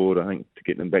looking forward, I think, to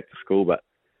getting them back to school, but,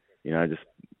 just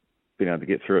being able to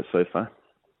get through it so far.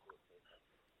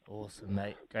 Awesome,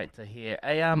 mate. Great to hear.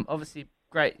 Obviously,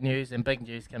 great news and big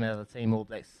news coming out of the Team All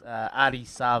Blacks. Ardie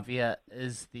Savea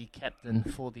is the captain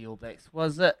for the All Blacks.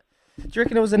 Do you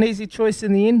reckon it was an easy choice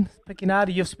in the end, picking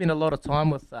Ardie? You've spent a lot of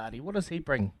time with Ardie. What does he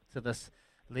bring to this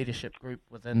leadership group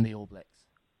within the All Blacks?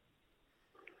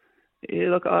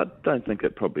 Yeah, look, I don't think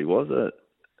it probably was a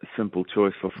simple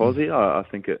choice for Fozzie. I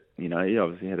think it, he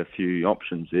obviously had a few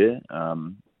options there,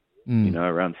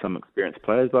 around some experienced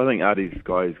players. But I think Ardie's the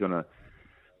guy who's going to,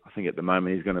 I think at the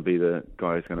moment he's going to be the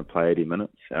guy who's going to play 80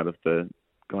 minutes out of the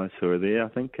guys who are there, I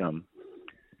think.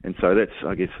 And so that's,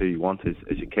 I guess, who you want as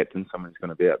your captain, someone who's going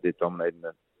to be out there dominating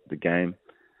the game.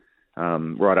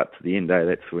 Right up to the end,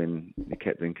 that's when the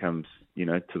captain comes,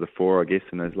 to the fore, I guess,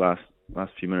 in those last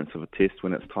few minutes of a test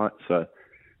when it's tight. So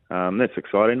that's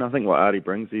exciting. I think what Artie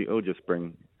brings, he'll just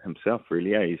bring himself,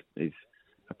 really. Yeah, he's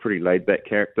a pretty laid-back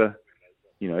character.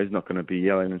 You know, he's not going to be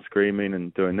yelling and screaming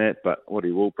and doing that, but what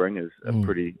he will bring is a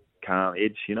pretty calm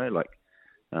edge, you know, like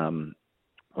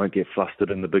won't get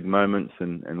flustered in the big moments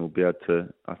and will be able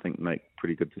to, I think, make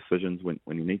pretty good decisions when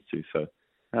he needs to. So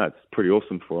it's pretty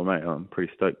awesome for him, mate. I'm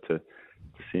pretty stoked to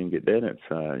see him get there. It's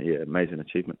amazing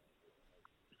achievement.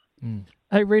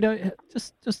 Hey, Rito,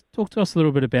 just talk to us a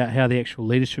little bit about how the actual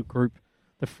leadership group,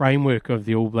 the framework of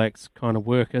the All Blacks kind of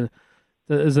work.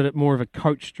 Is it more of a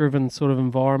coach-driven sort of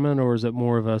environment, or is it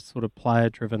more of a sort of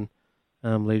player-driven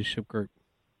leadership group?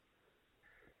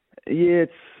 Yeah,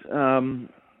 it's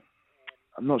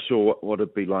I'm not sure what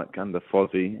it'd be like under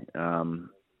Fozzie.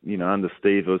 You know, under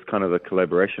Steve, it was kind of a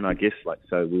collaboration, I guess. Like,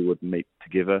 so we would meet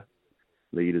together,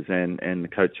 leaders and the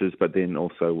coaches, but then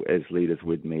also as leaders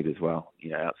we'd meet as well, you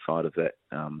know, outside of that,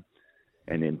 and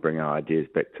then bring our ideas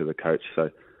back to the coach. So,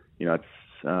 you know,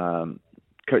 it's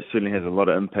coach certainly has a lot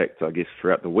of impact, I guess,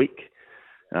 throughout the week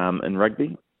in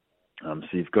rugby. So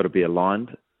you've got to be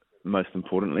aligned, most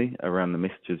importantly, around the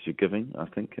messages you're giving, I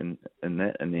think, in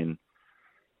that. And then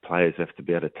players have to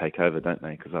be able to take over, don't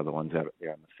they? Because other ones out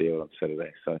there on the field on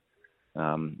Saturday. So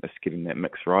it's getting that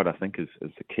mix right, I think, is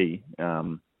the key.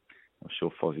 I'm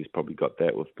sure Fozzie's probably got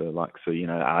that with the likes of, you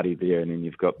know, Artie there, and then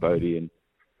you've got Bodie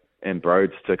and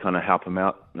Broads to kind of help him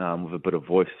out with a bit of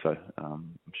voice. So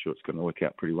I'm sure it's going to work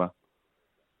out pretty well.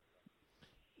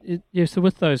 Yeah, so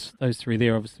with those three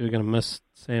there, obviously we're going to miss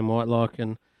Sam Whitelock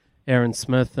and Aaron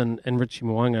Smith and Richie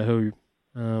Mo'unga, who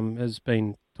has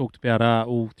been talked about are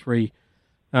all three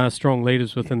strong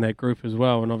leaders within that group as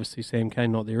well, and obviously Sam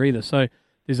Cane not there either. So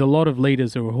there's a lot of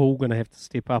leaders who are all going to have to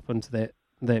step up into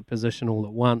that position all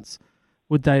at once.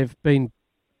 Would they have been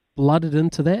blooded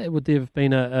into that? Would there have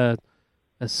been a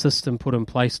system put in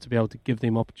place to be able to give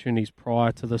them opportunities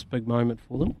prior to this big moment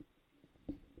for them?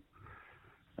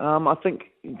 I think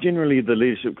generally the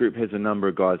leadership group has a number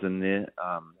of guys in there,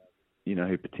 you know,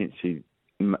 who potentially,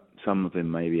 some of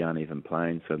them maybe aren't even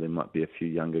playing, so there might be a few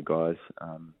younger guys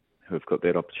who have got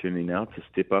that opportunity now to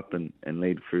step up and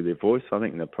lead through their voice. I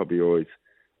think they've probably always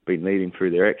been leading through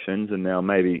their actions, and now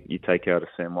maybe you take out a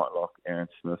Sam Whitelock, Aaron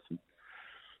Smith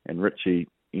and Richie,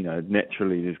 you know,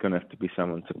 naturally there's going to have to be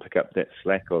someone to pick up that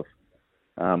slack of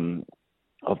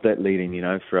that leading, you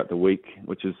know, throughout the week,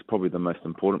 which is probably the most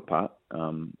important part,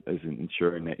 is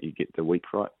ensuring that you get the week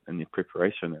right in your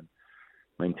preparation and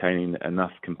maintaining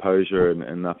enough composure and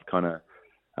enough kind of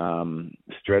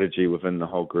strategy within the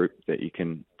whole group that you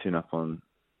can turn up on,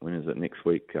 when is it, next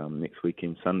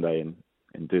weekend, Sunday,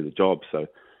 and do the job. So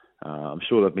I'm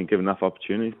sure they've been given enough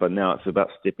opportunities, but now it's about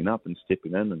stepping up and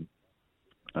stepping in,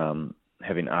 and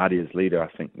having Artie as leader.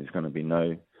 I think there's going to be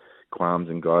no qualms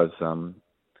in guys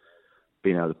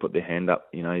being able to put their hand up.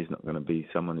 You know, he's not going to be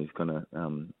someone who's going to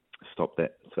stop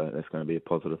that. So that's going to be a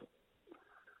positive.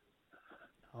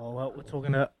 Oh, well, we're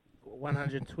talking to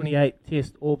 128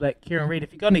 Test All Black Kieran Reid.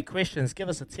 If you've got any questions, give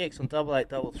us a text on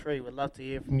 8833. We'd love to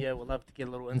hear from you. We'd love to get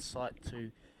a little insight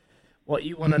to what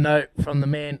you want to know from the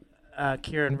man,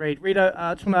 Kieran Reid. Rito,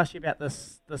 I just want to ask you about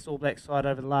this All Black side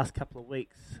over the last couple of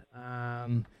weeks.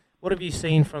 What have you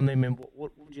seen from them, and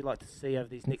what would you like to see over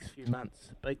these next few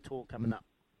months? Big tour coming up.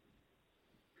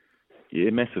 Yeah,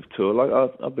 massive tour.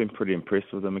 Like I've been pretty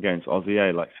impressed with them against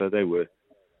Aussie. Like, so they were,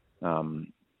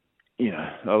 you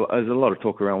know, there's a lot of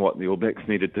talk around what the All Blacks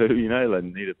need to do. You know, they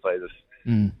need to play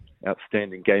this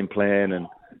outstanding game plan and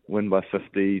win by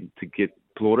 50 to get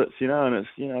plaudits. You know, and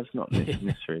it's not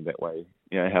necessarily that way.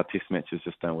 You know, how Test matches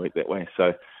just don't work that way.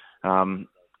 So,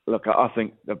 look, I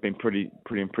think they've been pretty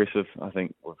impressive. I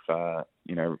think with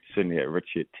you know, certainly at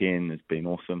Richie at 10 has been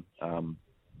awesome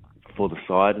for the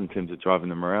side in terms of driving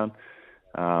them around.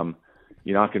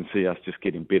 You know, I can see us just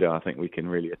getting better. I think we can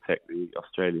really attack the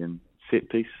Australian set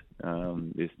piece,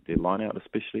 their line out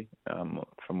especially,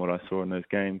 from what I saw in those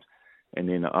games. And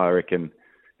then I reckon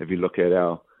if you look at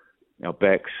our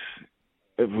backs,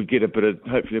 if we get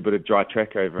hopefully a bit of dry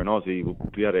track over in Aussie, we'll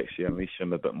be able to actually unleash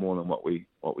them a bit more than what we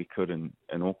could in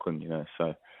Auckland, you know.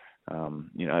 So,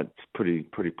 you know, it's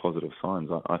pretty positive signs,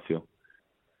 I feel.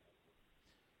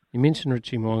 You mentioned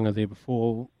Richie Mo'unga there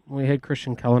before. We had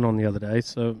Christian Cullen on the other day,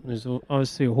 so there's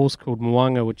obviously a horse called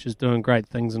Mo'unga, which is doing great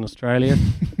things in Australia.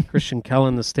 Christian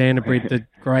Cullen, the standardbred, did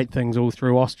great things all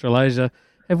through Australasia.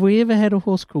 Have we ever had a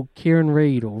horse called Kieran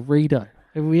Reid or Rito?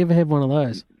 Have we ever had one of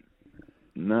those?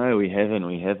 No, we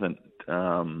haven't.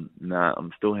 No,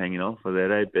 I'm still hanging on for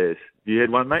that, eh, Bears? You had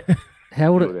one, mate?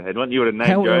 How would you would have had one? You would have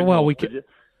named your own well, horse, we could you?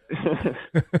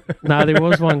 No, there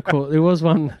was one called... There was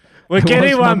one... We're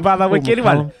getting one, brother. We're getting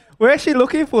one. We're actually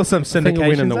looking for some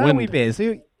syndications, aren't we, Bears?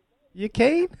 You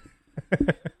keen?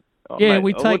 Oh, Yeah,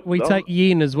 mate, we take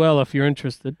yen as well if you're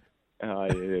interested. Oh,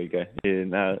 yeah, there you go. Yeah,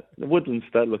 no, the Woodland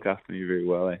Stud look after me very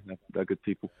well. They're good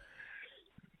people.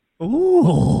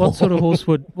 Ooh. What sort of horse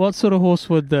would what sort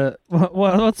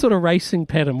of racing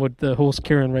pattern would the horse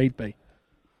Kieran Reid be?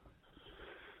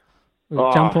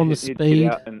 Jump on the he'd speed.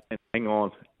 Get out and hang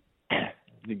on.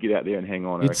 He'd get out there and hang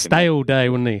on. He'd stay all day,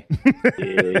 wouldn't he?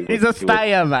 Yeah, He's a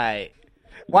stayer, mate.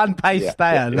 One pace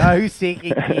stayer, no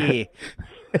second gear.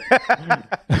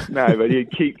 No, but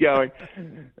he'd keep going.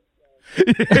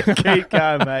 Keep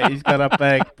going, mate. He's got a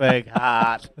big, big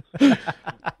heart.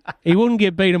 He wouldn't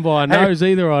get beaten by a nose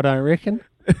either, I don't reckon.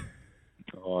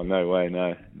 Oh, no way,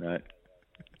 no.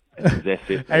 That's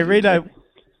it. Hey, Reno,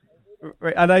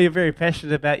 I know you're very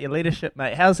passionate about your leadership,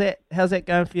 mate. How's that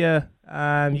going for you?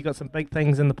 You got some big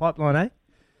things in the pipeline, eh?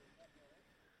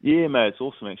 Yeah, mate, it's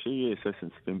awesome, actually. Yeah, so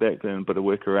since I've been back, doing a bit of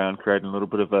work around creating a little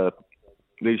bit of a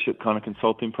leadership kind of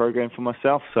consulting program for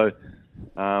myself. So,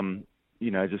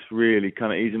 just really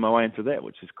kind of easing my way into that,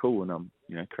 which is cool. And I'm,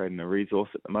 creating a resource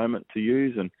at the moment to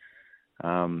use and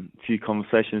a few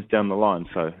conversations down the line.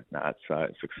 So,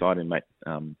 it's exciting, mate.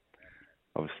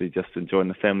 Obviously, just enjoying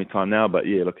the family time now, but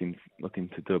yeah, looking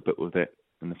to do a bit with that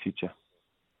in the future.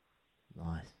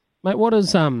 Nice, mate. What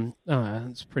is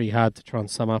it's pretty hard to try and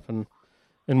sum up in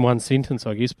one sentence,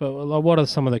 I guess. But what are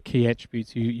some of the key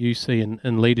attributes you see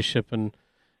in leadership and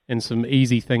some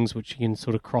easy things which you can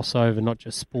sort of cross over, not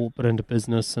just sport, but into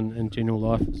business and general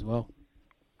life as well?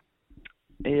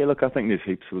 Yeah, look, I think there's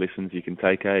heaps of lessons you can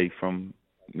take from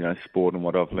sport and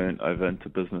what I've learned over into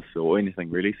business or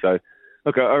anything really. So.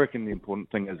 Look, I reckon the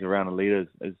important thing is around a leader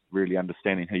is really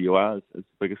understanding who you are is the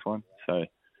biggest one. So,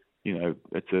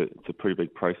 it's a pretty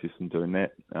big process in doing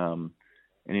that. And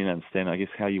then understand, I guess,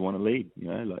 how you want to lead.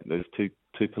 Like those two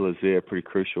pillars there are pretty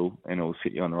crucial, and it will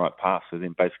set you on the right path. So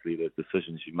then, basically, the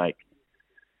decisions you make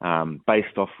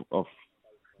based off of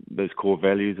those core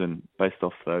values and based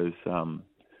off those,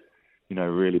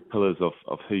 really pillars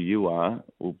of who you are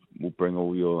will bring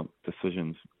all your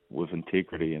decisions with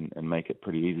integrity and make it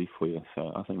pretty easy for you.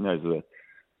 So I think those are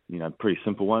the, pretty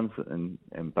simple ones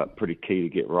but pretty key to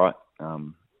get right.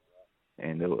 And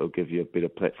it'll give you a better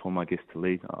platform, I guess, to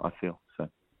lead, I feel. So,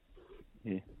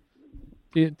 yeah.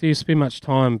 Do you spend much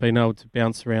time being able to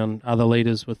bounce around other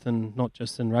leaders within, not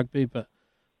just in rugby, but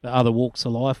other walks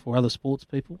of life or other sports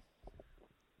people?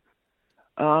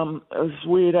 It was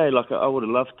weird, eh? Like, I would have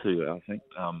loved to, I think.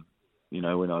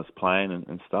 When I was playing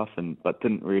and stuff, but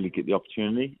didn't really get the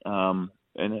opportunity. And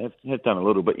have done a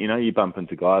little bit. You bump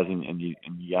into guys and you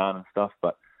yarn and stuff.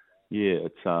 But yeah,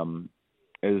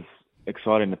 it's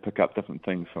exciting to pick up different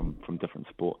things from different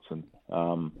sports, and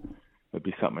it'd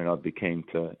be something I'd be keen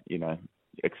to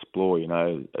explore.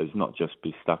 As not just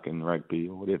be stuck in rugby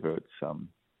or whatever. It's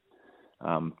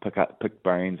pick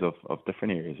brains of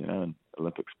different areas. In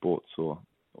Olympic sports or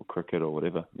cricket or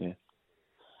whatever. Yeah.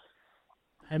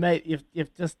 Hey, mate,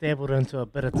 you've just dabbled into a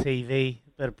bit of TV,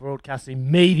 a bit of broadcasting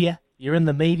media. You're in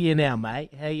the media now,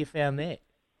 mate. How you found that?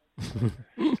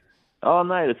 Oh,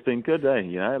 mate, it's been good, eh?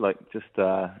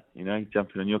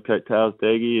 Jumping on your coattails,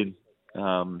 Daggy,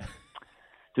 and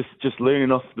just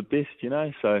learning off the best,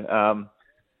 So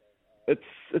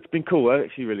it's been cool. I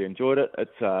actually really enjoyed it.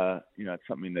 It's it's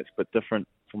something that's a bit different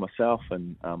for myself,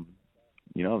 and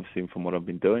obviously from what I've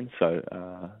been doing.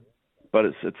 So. But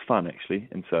it's fun, actually,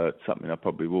 and so it's something I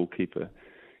probably will keep a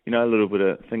little bit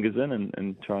of fingers in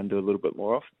and try and do a little bit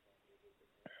more often.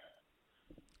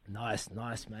 Nice,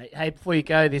 mate. Hey, before you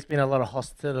go, there's been a lot of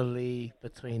hostility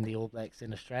between the All Blacks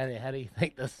and Australia. How do you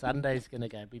think this Sunday's going to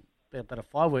go? Be a bit of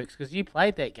fireworks, because you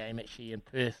played that game, actually, in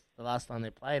Perth the last time they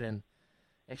played, and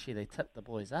actually they tipped the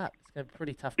boys up. It's going to be a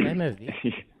pretty tough game over there.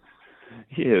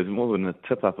 Yeah, it was more than a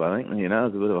tip-up, I think. It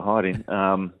was a bit of a hiding.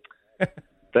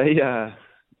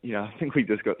 I think we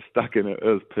just got stuck in it. It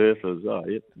was Perth. It was,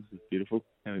 this is beautiful.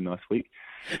 Have a nice week.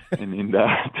 And then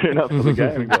turn up for the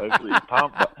game and go absolutely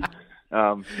pumped.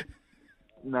 But,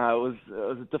 no, it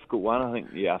was a difficult one. I think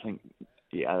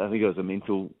it was a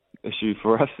mental issue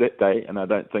for us that day. And I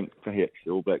don't think perhaps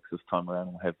the All Blacks this time around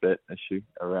will have that issue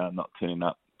around not turning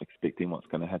up, expecting what's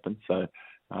going to happen. So,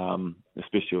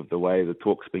 especially with the way the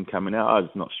talk's been coming out, I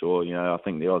was not sure. I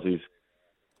think the Aussies,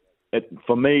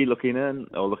 for me, looking in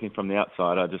or looking from the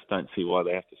outside, I just don't see why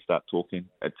they have to start talking.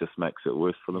 It just makes it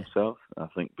worse for themselves. I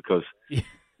think because the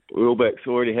All Blacks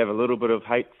already have a little bit of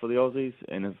hate for the Aussies,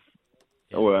 and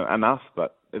enough.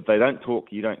 But if they don't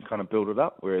talk, you don't kind of build it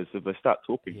up. Whereas if they start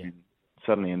talking, and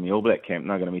suddenly in the All Black camp,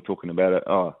 they're going to be talking about it.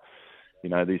 Oh,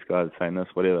 these guys are saying this,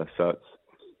 whatever. So it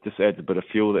just adds a bit of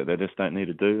fuel that they just don't need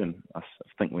to do. And I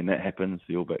think when that happens,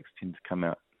 the All Blacks tend to come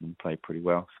out and play pretty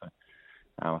well. So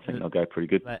I think they'll go pretty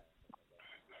good.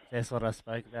 That's what I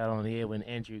spoke about on the air when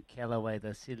Andrew Callaway,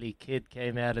 the silly kid,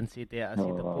 came out and said that. I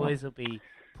said the boys will be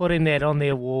putting that on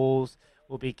their walls.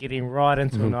 We'll be getting right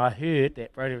into it. And I heard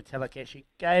that Brodie Retallick actually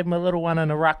gave him a little one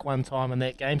in a ruck one time in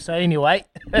that game. So anyway,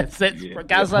 that's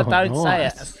Guzzler, don't say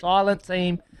it. A silent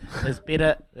team is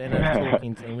better than a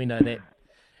talking team. We know that,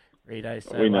 Rito.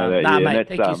 So, we know that, mate,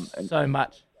 thank you so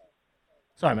much.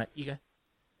 Sorry, mate, you go.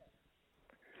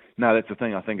 No, that's the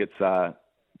thing. I think it's...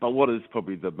 but what is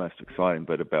probably the most exciting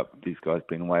bit about these guys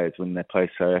being away is when they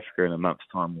play South Africa in a month's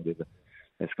time, whatever.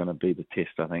 That's going to be the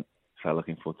test, I think. So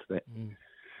looking forward to that.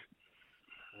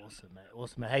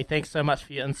 Awesome, mate. Hey, thanks so much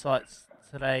for your insights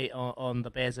today on the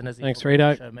Baz and Izzy. Thanks,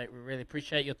 Rito. Show, mate. We really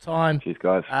appreciate your time. Cheers,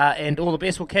 guys. And all the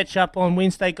best. We'll catch up on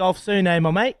Wednesday golf soon,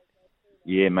 my mate?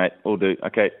 Yeah, mate. All do.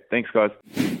 Okay, thanks, guys.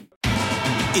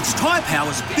 It's Tyre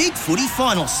Power's Big Footy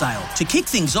Final Sale. To kick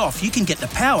things off, you can get the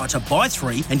power to buy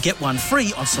 3 and get 1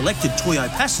 free on selected Toyo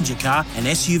passenger car and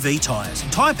SUV tyres.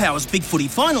 Tyre Power's Big Footy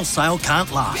Final Sale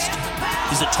can't last.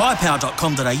 Visit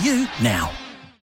tyrepower.com.au now.